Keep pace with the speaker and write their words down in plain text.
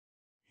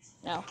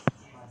No.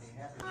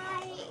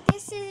 Hi,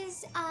 this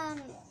is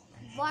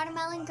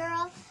Watermelon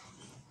Girl,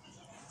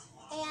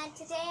 and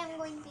today I'm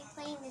going to be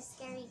playing this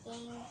scary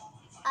game.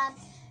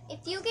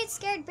 If you get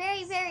scared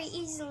very, very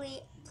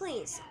easily,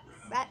 please,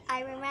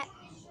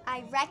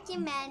 I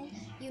recommend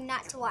you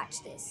not to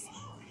watch this.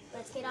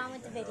 Let's get on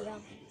with the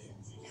video.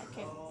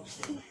 Okay.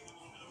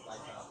 Why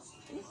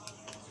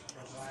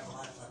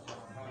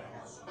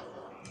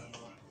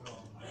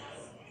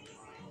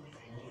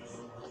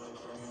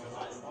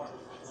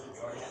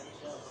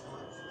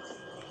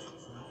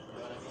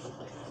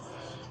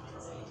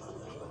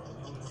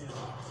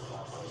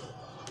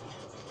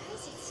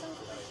is it so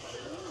hard?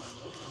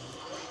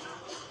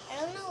 I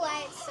don't know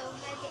why it's so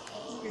hard to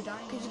aim. You're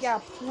dying. Because you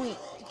gotta point.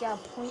 You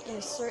gotta point in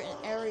a certain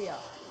area.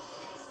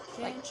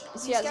 Like,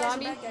 These see that guys are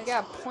zombie? bad You guys.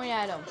 gotta point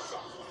at him.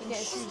 You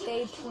gotta see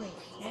they point.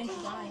 And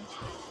you're dying.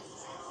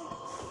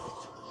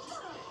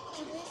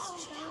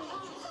 Let's try.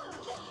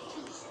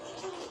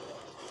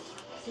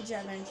 Good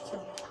job, man. Kill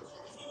him.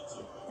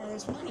 Now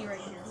there's money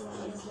right here.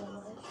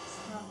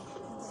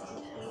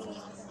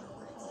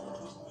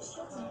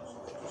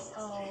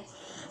 Oh.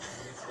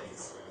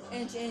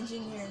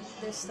 Engineer.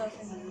 There's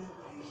stuff in here.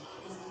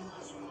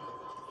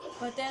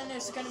 But then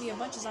there's gonna be a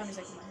bunch of zombies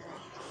that come out here.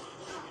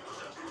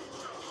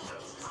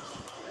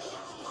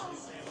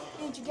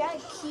 And you gotta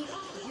keep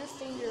your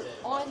finger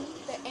on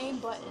the aim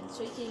button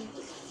so you can.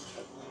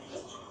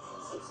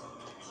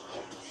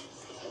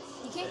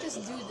 You can't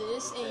just do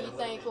this and you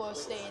think it will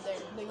stay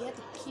there. No, you have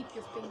to keep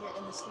your finger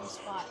in the same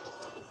spot.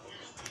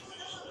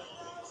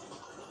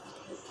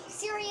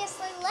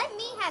 Seriously, let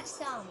me have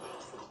some.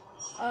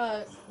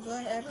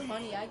 Whatever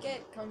money I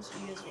get comes to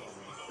you as well.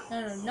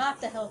 No, not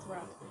the health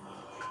rock.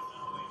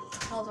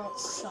 Health rock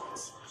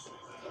sucks.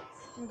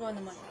 I'm going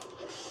the money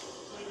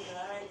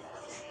route.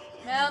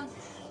 Ma'am.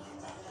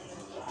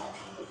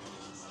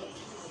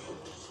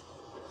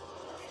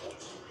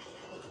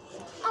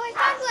 Oh, I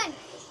found one.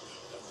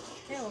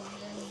 Okay, well,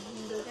 then you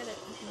can go get it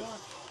if you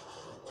want.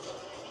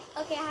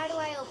 Okay, how do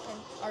I open?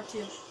 R2.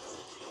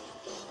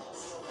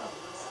 Oh.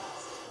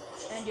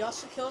 And you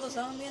also killed a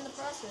zombie in the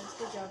process.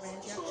 Good job,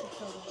 Rand. You actually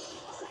killed him.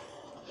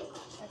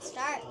 Let's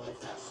start.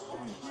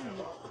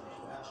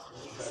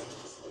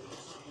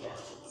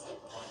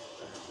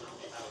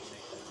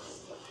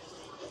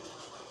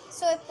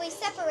 So if we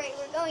separate,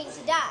 we're going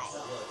to die.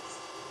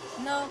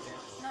 No,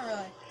 not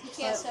really. You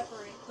can't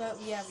separate. But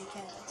yeah, we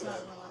can. It's not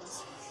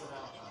relentless.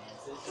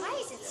 Why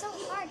is it so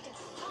hard to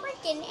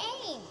freaking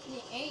aim?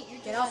 You ain't. You're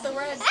just Get off the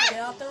red. Ah! Get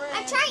off the red.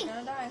 I'm trying. You're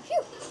gonna die.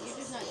 Phew. You're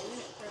just not doing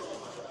it correctly.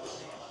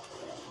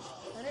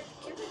 Let her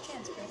give her a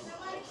chance, Chris.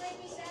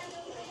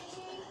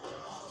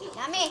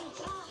 Not me.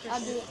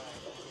 I'll do it.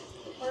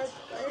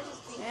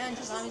 Man,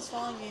 the zombie's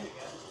following you.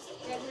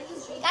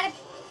 Got it.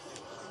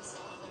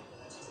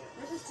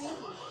 Where's his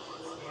pinky?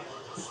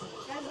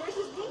 Guys, where's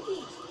his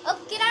pinky? Oh,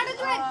 get out of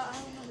the red. I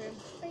don't know, babe.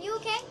 Are you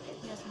okay?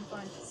 Yes, I'm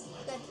fine.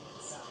 Good.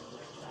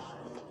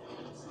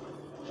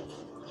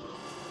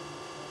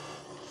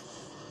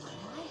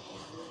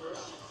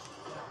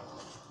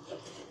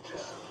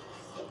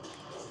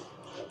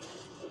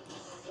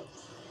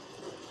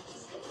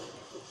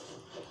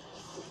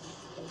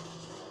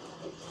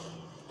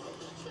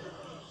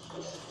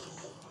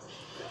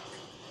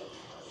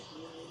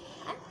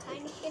 I'm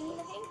kind of getting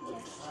the hang of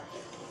this.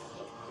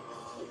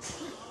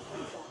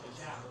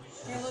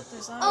 Hey, look,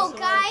 there's zombies. Oh, over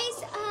there. guys,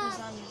 There's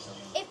zombies over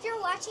there. if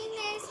you're watching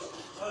this,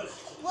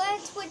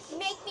 what would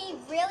make me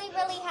really,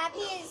 really happy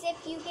is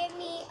if you give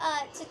me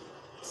to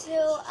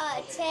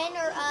 10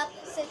 or up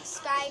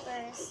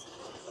subscribers.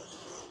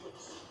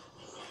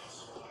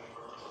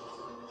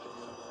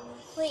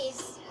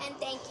 Please, and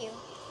thank you.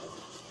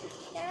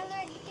 Get on the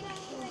red, get on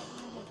the red.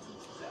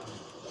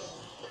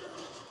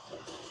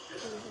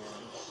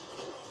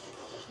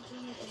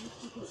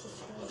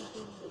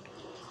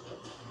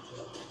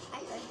 I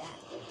heard that.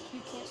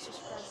 You can't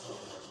subscribe.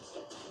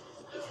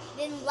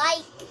 Then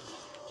like.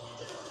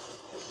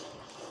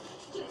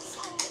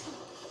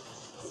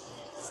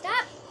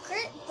 Stop,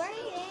 Kurt, burn it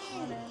in.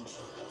 Orange.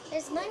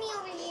 There's money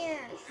over here.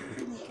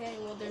 Okay,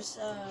 well, there's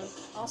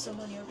also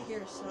money over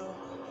here, so.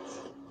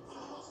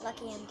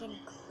 Lucky I'm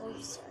getting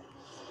closer.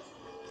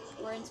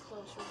 Rand's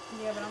closer.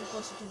 Yeah, but I'm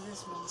closer to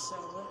this one, so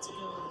let's go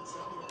over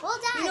here.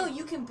 Hold on. You know,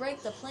 you can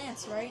break the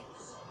plants, right?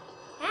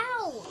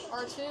 How?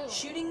 R2.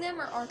 Shooting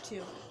them or R2?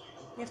 You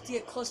have to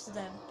get close to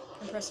them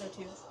and press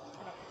R2.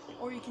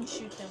 Or you can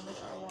shoot them with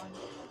R1.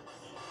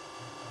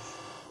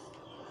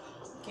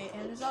 Okay,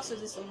 and there's also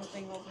this little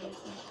thing over here.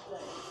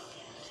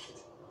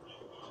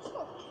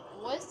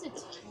 What's the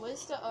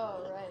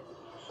red?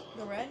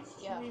 The red?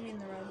 Yeah. What do you mean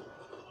the red?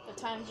 The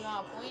times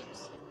amount of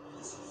points?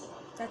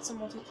 That's a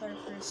multiplayer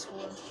for a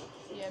score.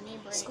 Yeah, me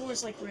and Brady. Score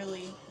is like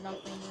really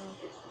nothing, though.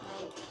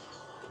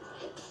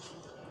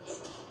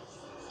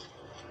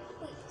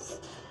 Please.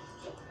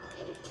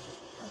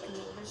 Okay,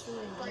 well, there's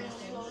really Brady,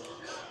 nothing. reload.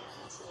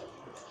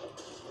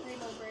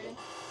 Reload, Brady.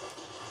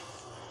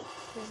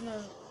 There's no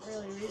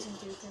really reason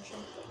to,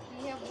 Christian.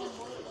 You have one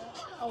more left.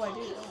 Oh, I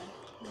do, don't I?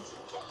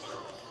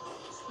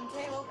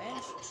 Okay, well,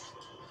 bench.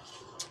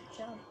 Good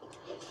job.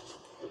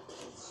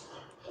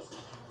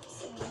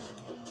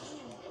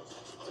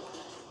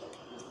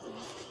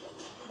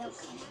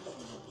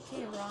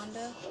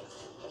 Rhonda.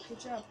 Good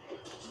job. No,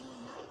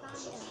 not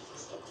Rhonda.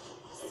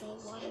 Say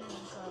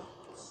watermelon girl.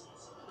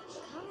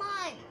 Come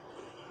on.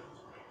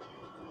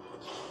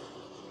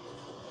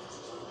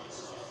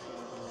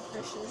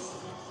 Officially.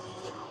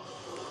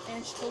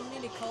 And she told me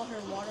to call her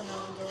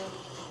Watermelon Girl.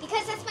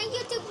 Because that's my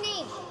YouTube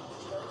name.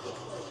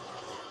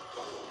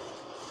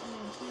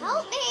 Mhm.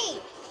 Help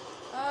me.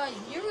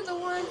 You're the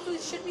one who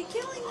should be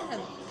killing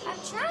them. I'm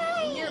And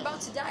trying. you're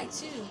about to die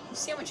too. You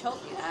see how much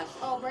health you have?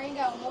 Oh, Brain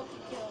got multi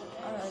kill.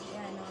 Yeah, I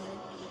know. Right?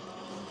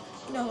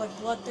 You know, like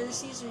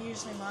bloodthirsties are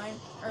usually mine,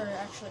 or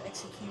actually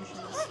executions.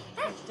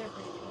 They're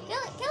pretty cool.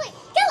 Kill it, kill it,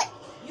 kill it.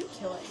 You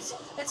kill it.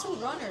 That's a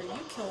runner. You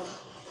kill him.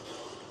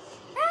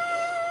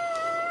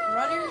 Ah!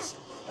 Runners.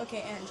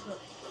 Okay, and look,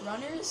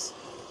 runners,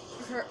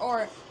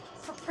 or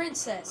for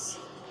princess.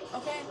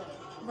 Okay,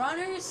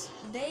 runners.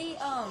 They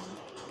Ah!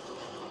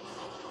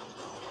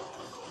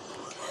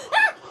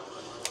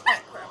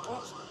 crap,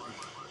 whoops.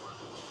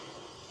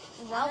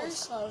 That was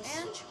Runners close.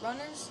 and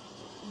runners,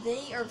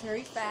 they are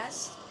very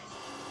fast.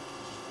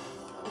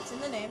 It's in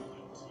the name.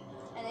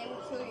 And they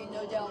will kill you,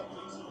 no doubt.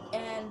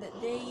 And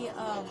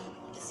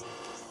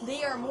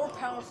they are more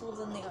powerful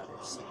than the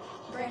others.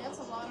 Brain, that's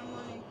a lot of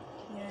money.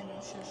 Yeah, I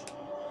know, shush.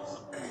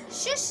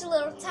 Shush,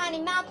 little tiny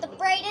mouth of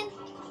Brayden.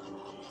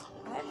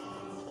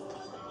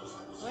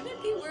 Wouldn't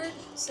it be weird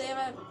to say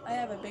I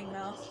have a big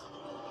mouth?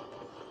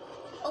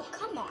 Oh,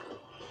 come on.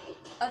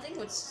 I think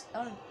it's,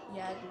 yeah,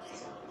 I do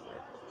think it would be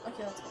weird.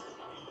 Okay, let's go.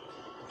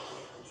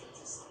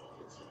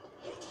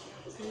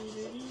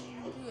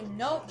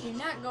 Nope, do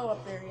not go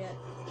up there yet.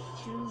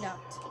 Do not.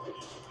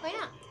 Why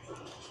not?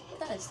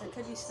 Because there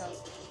could be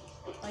stuff.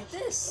 Like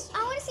this.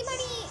 I want to see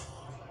money.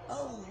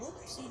 Oh,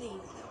 whoopsie daisy.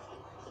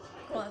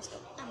 Come on, let's go.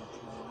 I'm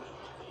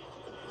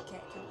You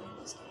can't kill me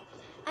in this game.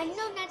 I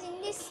know not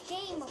in this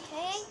game,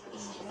 okay?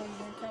 No, you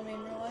didn't kill me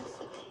in real life?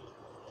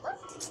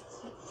 What?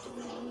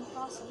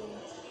 Impossible.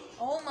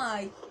 Oh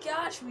my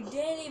gosh, we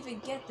didn't even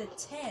get the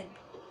 10.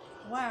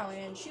 Wow,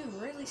 and you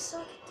really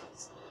suck at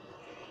this.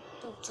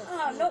 Don't judge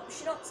Ah, me. nope,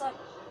 she don't suck.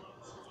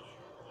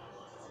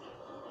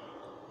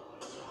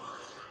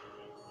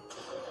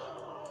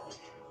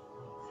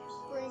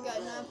 Brain got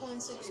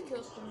 9.6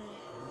 kills per minute.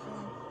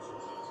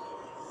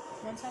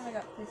 One time I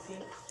got 50.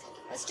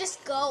 Let's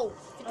just go.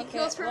 50 Okay,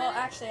 kills per well,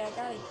 minute? actually, I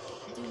gotta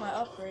do my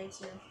upgrades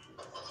here.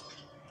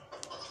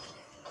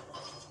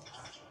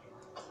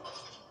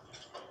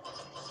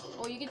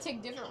 Well, you can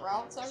take different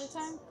routes every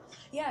time?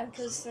 Yeah,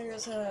 because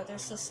there's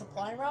the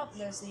supply route,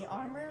 there's the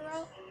armor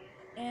route,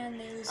 and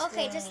there's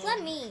Okay, the, just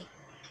let me.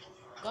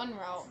 Gun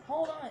route.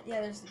 Hold on.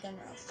 Yeah, there's the gun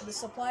route. The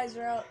supplies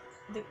route,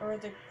 the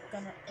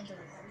gun route.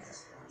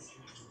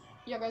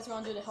 You guys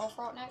want to do the health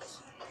route next?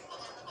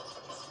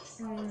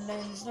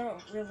 There's no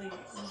really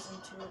reason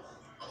to.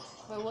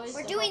 Wait, what is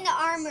We're the doing health?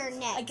 the armor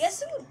next. I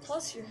guess it would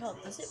plus your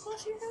health. Does it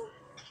plus your health?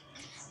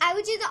 I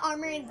would do the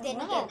armor and then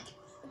Wow.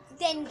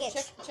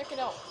 get. Check it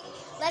out.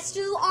 Let's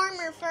do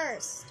armor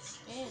first.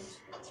 And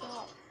chill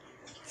out.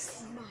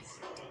 This is my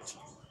YouTube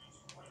channel.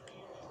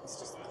 Let's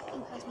just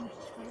Who has more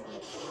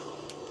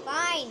subscribers?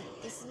 fine.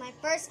 This is my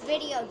first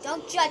video.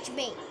 Don't judge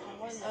me.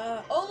 What is it?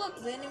 Oh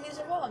look, the enemies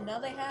are wrong. Now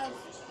they have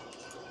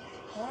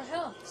more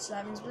health. So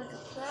that means we're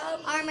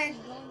probably Armor.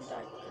 going to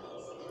die.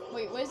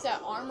 Wait, what is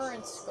that? Armor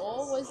and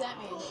skull? What does that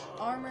mean?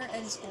 Armor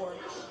and score.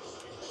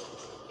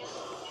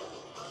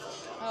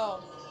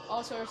 Oh,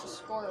 also there's a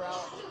score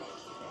route.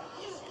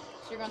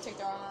 So you're gonna take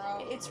the armor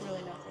route? It's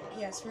really nothing.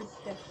 Yes, we're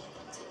definitely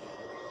going to take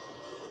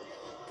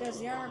it. Because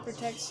the armor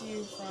protects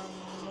you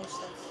from most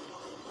stuff.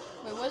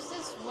 Wait,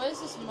 what is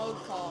this mode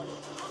called?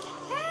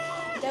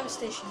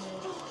 Devastation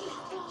mode.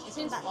 It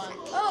seems fun.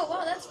 Oh,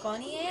 wow, that's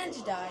funny. And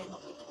died.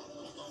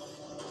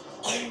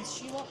 Means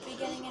she won't be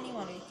getting any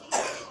money.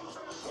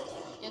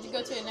 You have to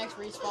go to the next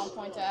respawn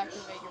point to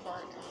activate your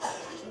partner.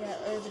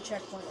 Yeah, or the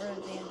checkpoint, or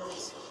the end of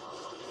this.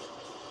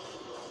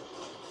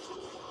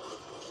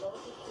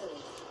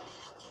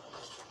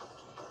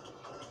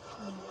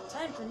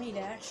 Time for me to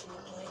actually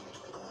play.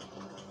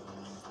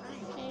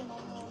 Hey,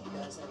 Momo. You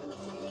guys have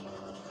anything?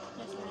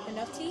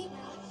 Enough tea?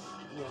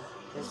 Yeah,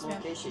 there's Yes, more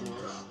ma'am. fish in here.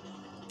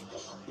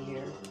 In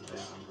here.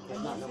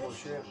 There's not no more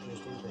shrimp, there's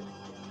stupid.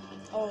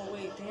 Oh,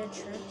 wait, they had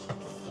shrimp?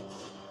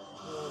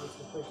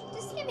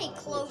 Just get me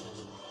close.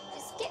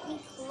 Just get me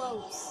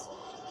close.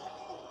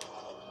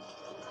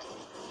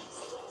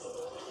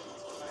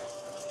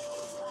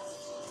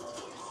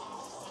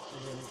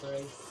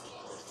 Three.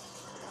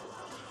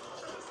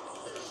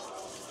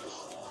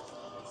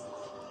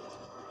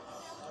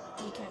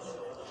 You can't.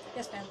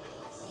 Yes, ma'am.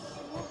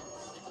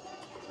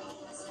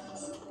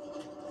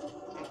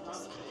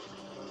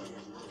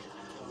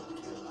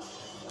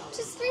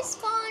 Just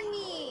respawn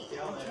me.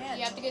 I can't.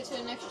 You have to get to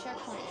the next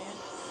checkpoint, man.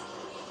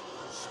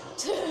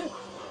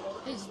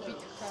 They just beat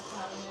the crap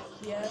out of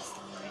it. Yes.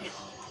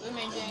 Blue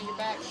Man Jane, you're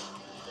back.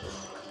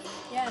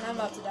 Yeah, and I'm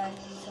about to die.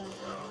 So.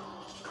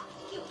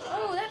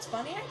 Oh, that's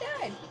funny. I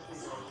died.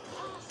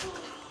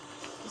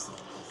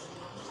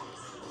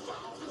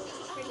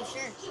 Pretty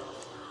sure.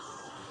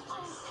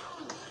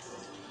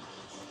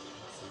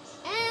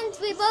 And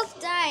we both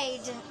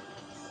died.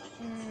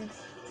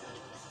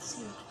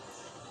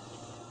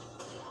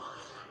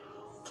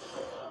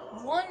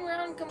 1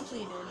 round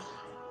completed.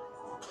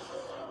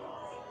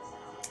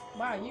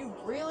 Wow, you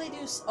really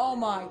do. Oh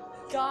my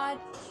god.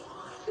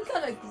 You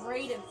got a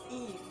grade of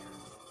E.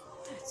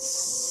 That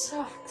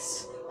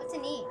sucks. What's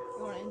an E?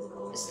 You want to end the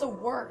video? It's the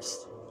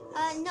worst.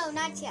 No,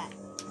 not yet.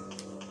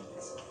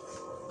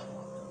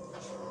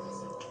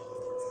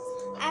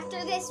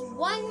 After this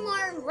one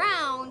more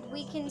round,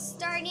 we can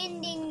start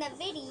ending the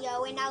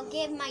video and I'll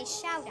give my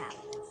shout out.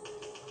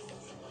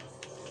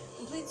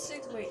 Complete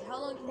 6. Wait,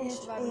 how long can you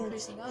survive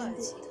increasing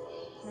odds?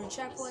 No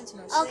checkpoints,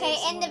 no Okay,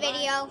 saves, end the no life,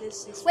 video.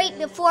 this Wait, experiment.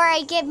 before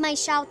I give my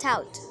shout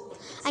out.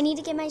 I need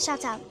to give my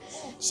shout out.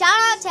 Shout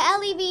out to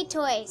LEV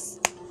Toys.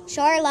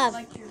 Show our love.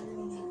 Like